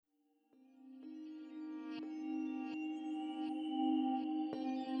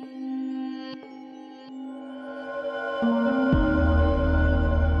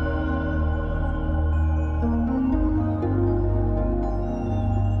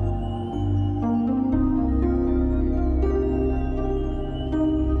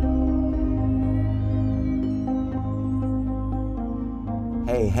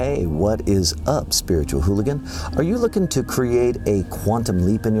hey, what is up, spiritual hooligan? Are you looking to create a quantum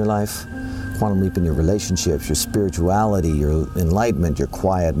leap in your life? Quantum leap in your relationships, your spirituality, your enlightenment, your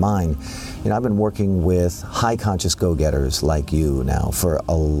quiet mind. You know, I've been working with high conscious go-getters like you now for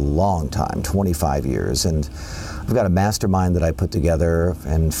a long time, 25 years. And I've got a mastermind that I put together,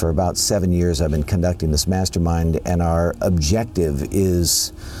 and for about 7 years I've been conducting this mastermind, and our objective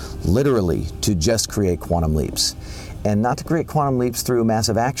is literally to just create quantum leaps. And not to create quantum leaps through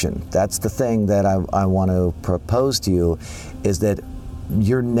massive action. That's the thing that I want to propose to you, is that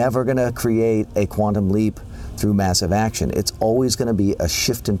you're never going to create a quantum leap through massive action. It's always going to be a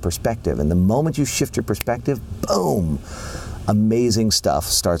shift in perspective. And the moment you shift your perspective, boom, amazing stuff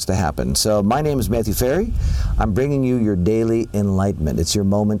starts to happen. So my name is Matthew Ferry. I'm bringing you your daily enlightenment. It's your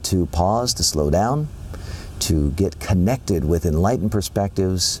moment to pause, to slow down, to get connected with enlightened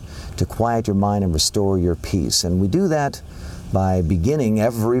perspectives, to quiet your mind and restore your peace. And we do that by beginning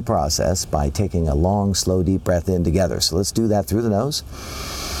every process by taking a long, slow, deep breath in together. So let's do that through the nose.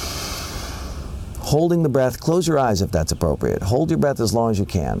 Holding the breath, close your eyes if that's appropriate. Hold your breath as long as you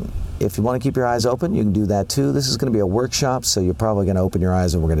can. If you want to keep your eyes open, you can do that too. This is going to be a workshop, so you're probably going to open your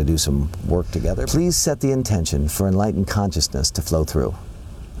eyes and we're going to do some work together. Please set the intention for enlightened consciousness to flow through,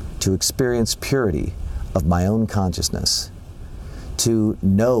 to experience purity of my own consciousness, to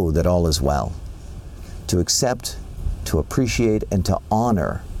know that all is well, to accept, to appreciate, and to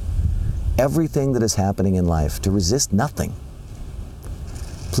honor everything that is happening in life, to resist nothing.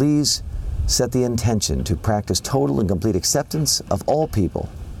 Please set the intention to practice total and complete acceptance of all people,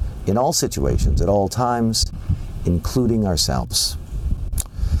 in all situations, at all times, including ourselves.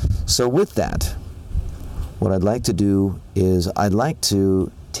 So with that, what I'd like to do is I'd like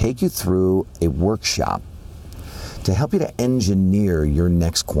to take you through a workshop to help you to engineer your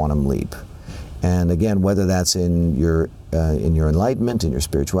next quantum leap. And again, whether that's in your enlightenment, in your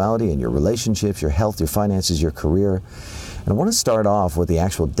spirituality, in your relationships, your health, your finances, your career. And I want to start off with the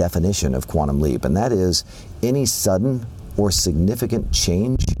actual definition of quantum leap, and that is any sudden or significant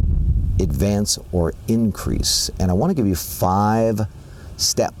change, advance, or increase. And I want to give you 5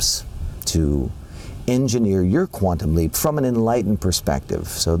 steps to engineer your quantum leap from an enlightened perspective.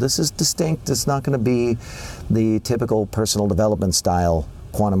 So this is distinct. It's not going to be the typical personal development style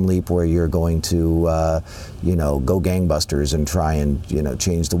quantum leap where you're going to, go gangbusters and try and,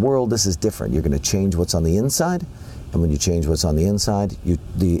 change the world. This is different. You're going to change what's on the inside, and when you change what's on the inside,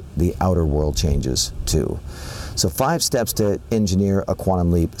 the outer world changes too. So 5 steps to engineer a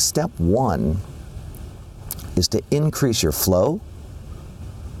quantum leap. Step 1 is to increase your flow,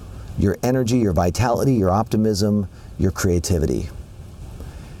 your energy, your vitality, your optimism, your creativity.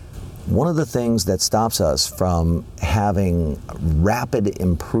 One of the things that stops us from having rapid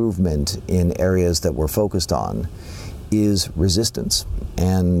improvement in areas that we're focused on is resistance.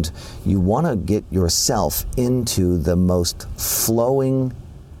 And you want to get yourself into the most flowing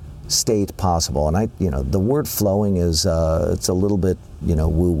state possible. And the word flowing is, it's a little bit,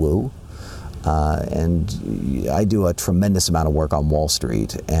 woo-woo. And I do a tremendous amount of work on Wall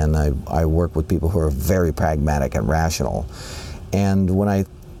Street, and I work with people who are very pragmatic and rational. And when I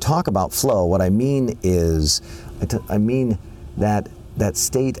talk about flow, what I mean is, I mean that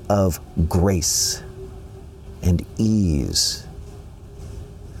state of grace and ease,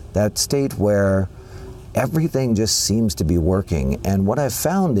 that state where everything just seems to be working. And what I've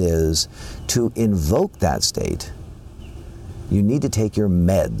found is, to invoke that state, you need to take your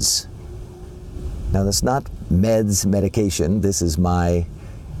meds. Now, that's not meds, medication. This is my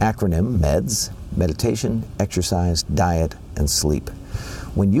acronym, MEDS: meditation, exercise, diet, and sleep.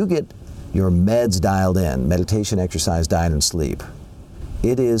 When you get your meds dialed in, meditation, exercise, diet, and sleep,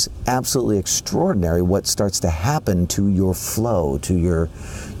 it is absolutely extraordinary what starts to happen to your flow, to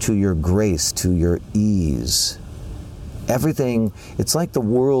your grace, to your ease. Everything, it's like the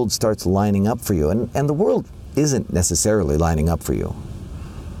world starts lining up for you. And the world isn't necessarily lining up for you,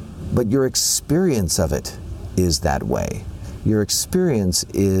 but your experience of it is that way. Your experience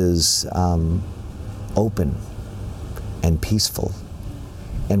is open and peaceful.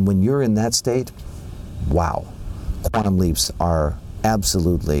 And when you're in that state, wow, quantum leaps are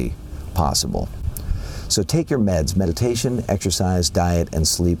absolutely possible. So take your meds: meditation, exercise, diet, and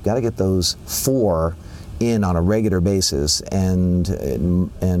sleep. Got to get those 4 in on a regular basis. And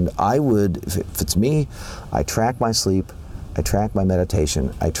I would, if it's me, I track my sleep, I track my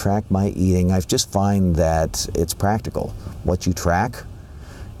meditation, I track my eating. I just find that it's practical. What you track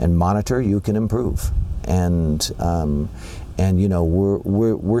and monitor, you can improve. And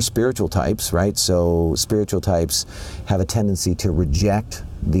we're spiritual types, right? So spiritual types have a tendency to reject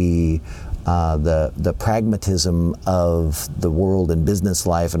the the pragmatism of the world and business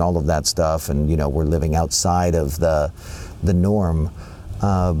life and all of that stuff, and we're living outside of the norm.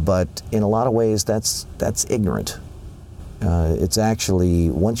 But in a lot of ways, that's ignorant. It's actually,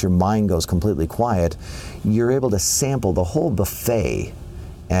 once your mind goes completely quiet, you're able to sample the whole buffet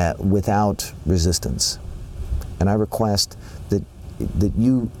without resistance. And I request that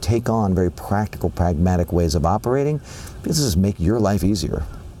you take on very practical, pragmatic ways of operating, because this will make your life easier.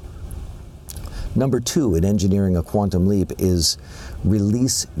 Number 2 in engineering a quantum leap is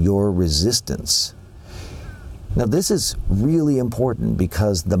release your resistance. Now this is really important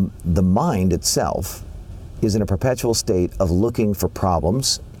because the mind itself is in a perpetual state of looking for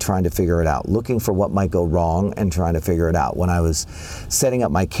problems, trying to figure it out, looking for what might go wrong and trying to figure it out. When I was setting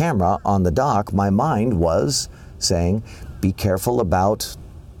up my camera on the dock, my mind was saying, be careful about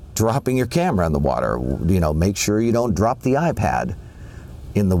dropping your camera in the water. Make sure you don't drop the iPad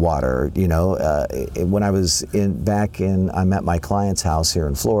in the water. When I was I'm at my client's house here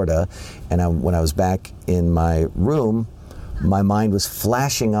in Florida, and when I was back in my room, my mind was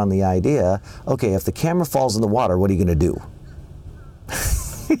flashing on the idea, okay, if the camera falls in the water, what are you going to do?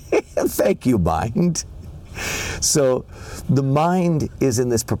 Thank you, mind. So the mind is in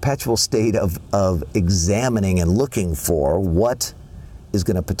this perpetual state of examining and looking for what is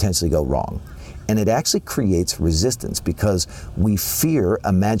going to potentially go wrong. And it actually creates resistance because we fear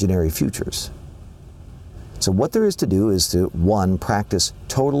imaginary futures. So what there is to do is to, 1, practice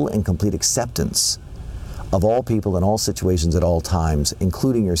total and complete acceptance of all people in all situations at all times,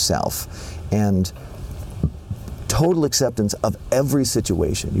 including yourself, and total acceptance of every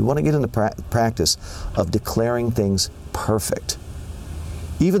situation. You want to get into practice of declaring things perfect.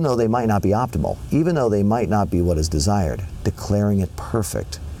 Even though they might not be optimal, even though they might not be what is desired, declaring it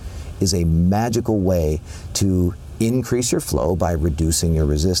perfect is a magical way to increase your flow by reducing your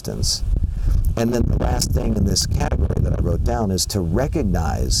resistance. And then the last thing in this category that I wrote down is to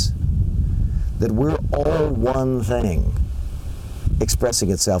recognize that we're all one thing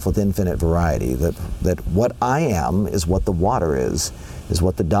expressing itself with infinite variety, that what I am is what the water is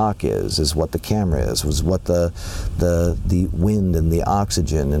what the dock is what the camera is what the wind and the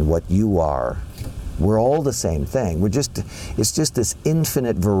oxygen and what you are. We're all the same thing. It's just this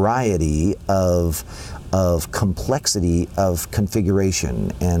infinite variety of complexity of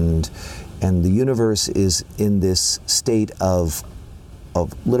configuration, and the universe is in this state of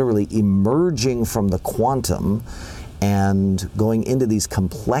literally emerging from the quantum and going into these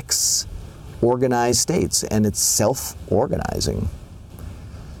complex organized states, and it's self-organizing.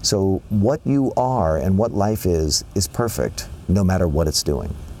 So what you are and what life is perfect no matter what it's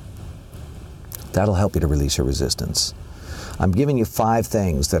doing. That'll help you to release your resistance. I'm giving you 5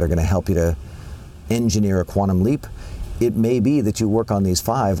 things that are going to help you to engineer a quantum leap. It may be that you work on these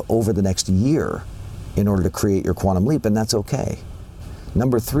 5 over the next year in order to create your quantum leap, and that's okay.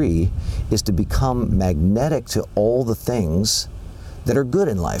 Number 3 is to become magnetic to all the things that are good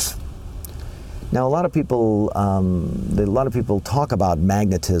in life. Now, a lot of people talk about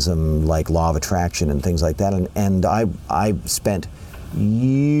magnetism, like law of attraction and things like that, and I spent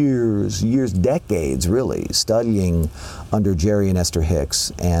years, decades really, studying under Jerry and Esther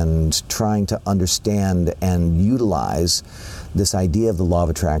Hicks and trying to understand and utilize this idea of the law of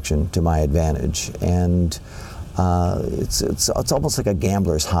attraction to my advantage. And it's almost like a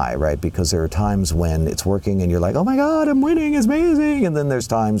gambler's high, right? Because there are times when it's working and you're like, oh my God, I'm winning, it's amazing. And then there's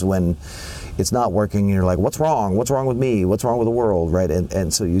times when it's not working and you're like, what's wrong? What's wrong with me? What's wrong with the world, right?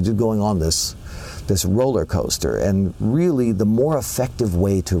 And so you're just going on this roller coaster. And really, the more effective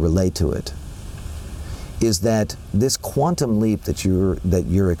way to relate to it is that this quantum leap that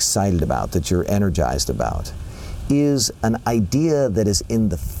you're excited about, that you're energized about, is an idea that is in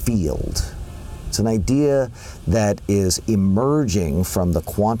the field. It's an idea that is emerging from the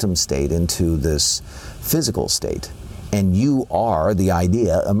quantum state into this physical state. And you are the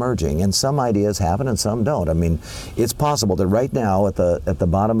idea emerging. And some ideas happen and some don't. I mean, it's possible that right now at the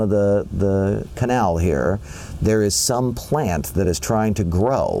bottom of the canal here, there is some plant that is trying to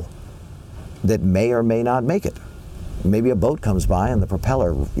grow that may or may not make it. Maybe a boat comes by and the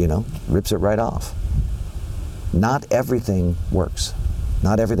propeller, rips it right off. Not everything works.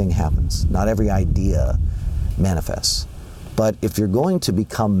 Not everything happens. Not every idea manifests. But if you're going to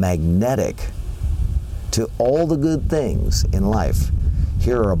become magnetic to all the good things in life,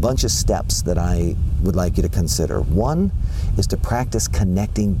 here are a bunch of steps that I would like you to consider. 1 is to practice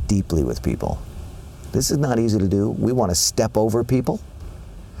connecting deeply with people. This is not easy to do. We want to step over people.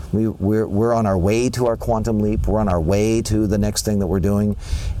 We're on our way to our quantum leap. We're on our way to the next thing that we're doing.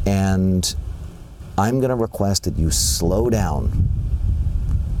 And I'm going to request that you slow down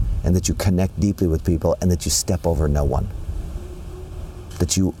and that you connect deeply with people, and that you step over no one.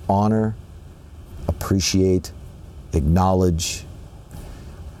 That you honor, appreciate, acknowledge.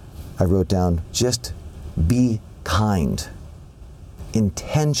 I wrote down, just be kind.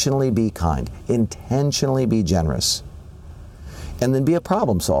 Intentionally be kind. Intentionally be generous. And then be a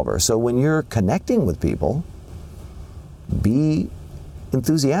problem solver. So when you're connecting with people, be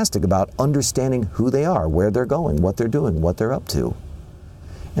enthusiastic about understanding who they are, where they're going, what they're doing, what they're up to.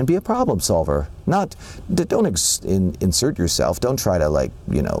 And be a problem solver. Don't insert yourself. Don't try to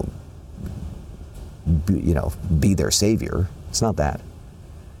be their savior. It's not that.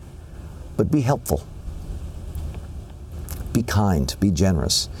 But be helpful. Be kind. Be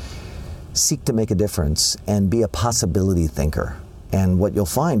generous. Seek to make a difference and be a possibility thinker. And what you'll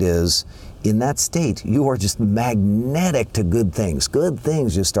find is, in that state, you are just magnetic to good things. Good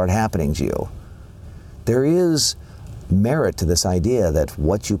things just start happening to you. There is merit to this idea that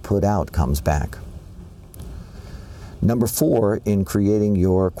what you put out comes back. Number 4 in creating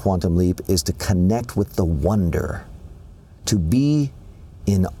your quantum leap is to connect with the wonder, to be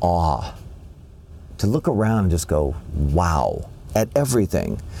in awe, to look around and just go, wow, at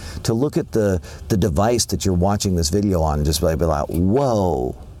everything. To look at the device that you're watching this video on and just be like,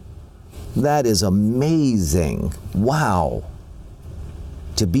 whoa, that is amazing. Wow.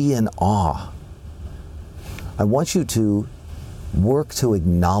 To be in awe. I want you to work to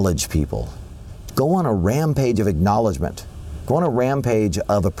acknowledge people. Go on a rampage of acknowledgement. Go on a rampage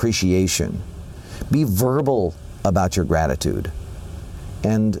of appreciation. Be verbal about your gratitude.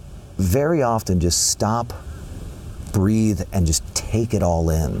 And very often just stop, breathe, and just take it all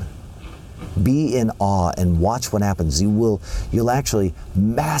in. Be in awe and watch what happens. You'll actually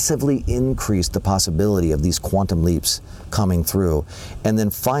massively increase the possibility of these quantum leaps coming through. And then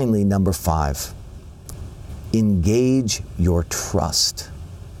finally, number 5, engage your trust.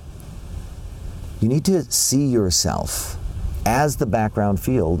 You need to see yourself as the background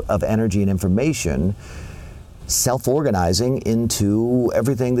field of energy and information, self-organizing into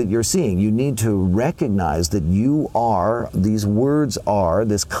everything that you're seeing. You need to recognize that you are, these words are,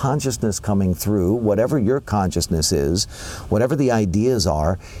 this consciousness coming through, whatever your consciousness is, whatever the ideas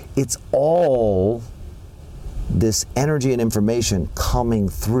are, it's all this energy and information coming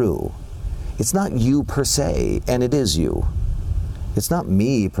through. It's not you per se, and it is you. It's not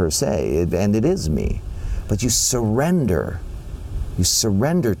me per se, and it is me. But you surrender. You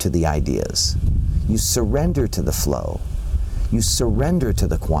surrender to the ideas. You surrender to the flow. You surrender to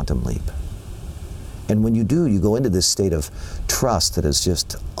the quantum leap. And when you do, you go into this state of trust that is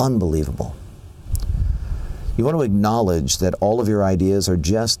just unbelievable. You want to acknowledge that all of your ideas are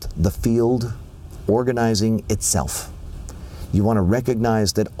just the field organizing itself. You want to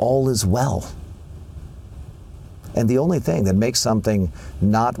recognize that all is well. And the only thing that makes something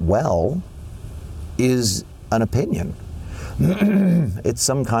not well is an opinion. It's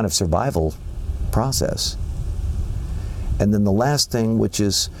some kind of survival process. And then the last thing, which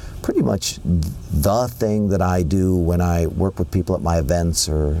is pretty much the thing that I do when I work with people at my events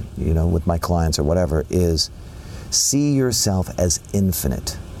or, with my clients or whatever, is see yourself as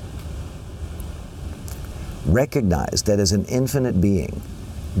infinite. Recognize that as an infinite being,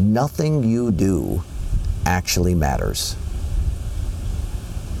 nothing you do actually matters.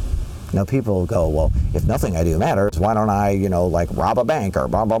 Now people go, well, if nothing I do matters, why don't I, rob a bank or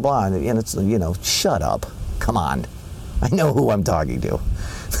blah, blah, blah. And it's, shut up. Come on. I know who I'm talking to.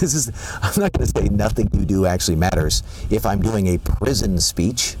 I'm not going to say nothing you do actually matters if I'm doing a prison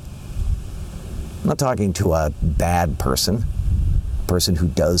speech. I'm not talking to a bad person who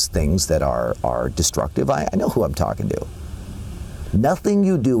does things that are destructive. I know who I'm talking to. Nothing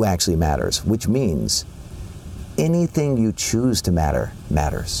you do actually matters, which means anything you choose to matter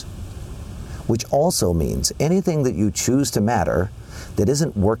matters. Which also means anything that you choose to matter that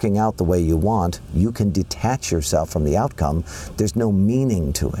isn't working out the way you want, you can detach yourself from the outcome. There's no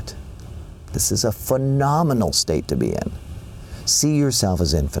meaning to it. This is a phenomenal state to be in. See yourself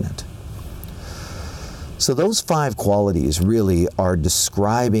as infinite. So those 5 qualities really are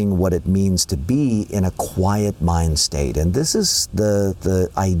describing what it means to be in a quiet mind state. And this is the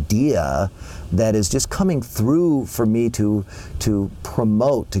idea that is just coming through for me to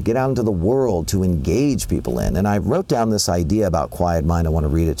promote, to get out into the world, to engage people in. And I wrote down this idea about quiet mind. I want to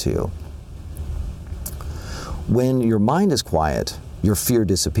read it to you. When your mind is quiet, your fear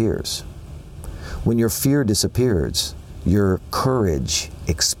disappears. When your fear disappears, your courage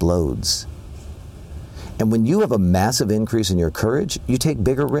explodes. And when you have a massive increase in your courage, you take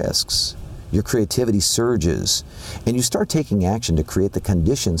bigger risks. Your creativity surges, and you start taking action to create the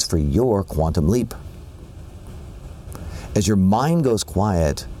conditions for your quantum leap. As your mind goes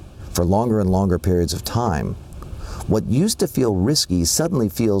quiet, for longer and longer periods of time, what used to feel risky suddenly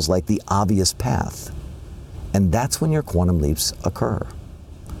feels like the obvious path. And that's when your quantum leaps occur.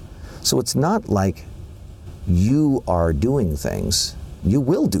 So it's not like you are doing things. You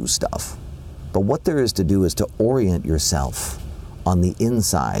will do stuff. But what there is to do is to orient yourself on the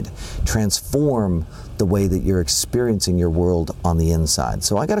inside, transform the way that you're experiencing your world on the inside.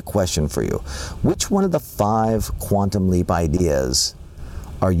 So I got a question for you. Which one of the 5 quantum leap ideas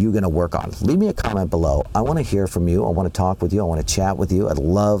are you going to work on? Leave me a comment below. I want to hear from you. I want to talk with you. I want to chat with you. I'd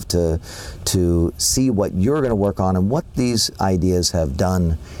love to see what you're going to work on and what these ideas have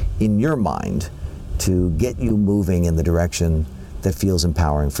done in your mind to get you moving in the direction that feels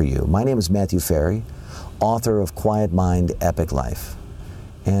empowering for you. My name is Matthew Ferry, author of Quiet Mind, Epic Life.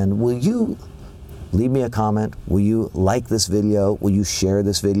 And will you leave me a comment? Will you like this video? Will you share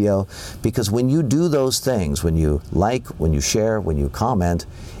this video? Because when you do those things, when you like, when you share, when you comment,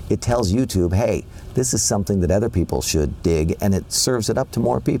 it tells YouTube, hey, this is something that other people should dig, and it serves it up to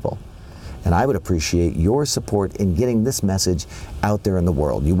more people. And I would appreciate your support in getting this message out there in the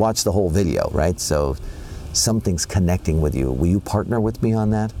world. You watch the whole video, right? So something's connecting with you. Will you partner with me on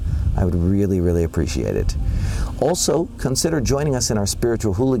that? I would really, really appreciate it. Also, consider joining us in our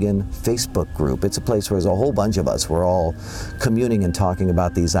Spiritual Hooligan Facebook group. It's a place where there's a whole bunch of us. We're all communing and talking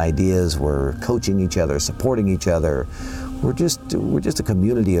about these ideas. We're coaching each other, supporting each other. We're just a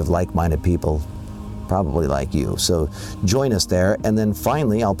community of like-minded people, probably like you. So join us there. And then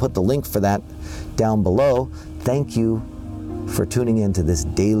finally, I'll put the link for that down below. Thank you for tuning in to this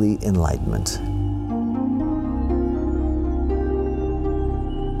daily enlightenment.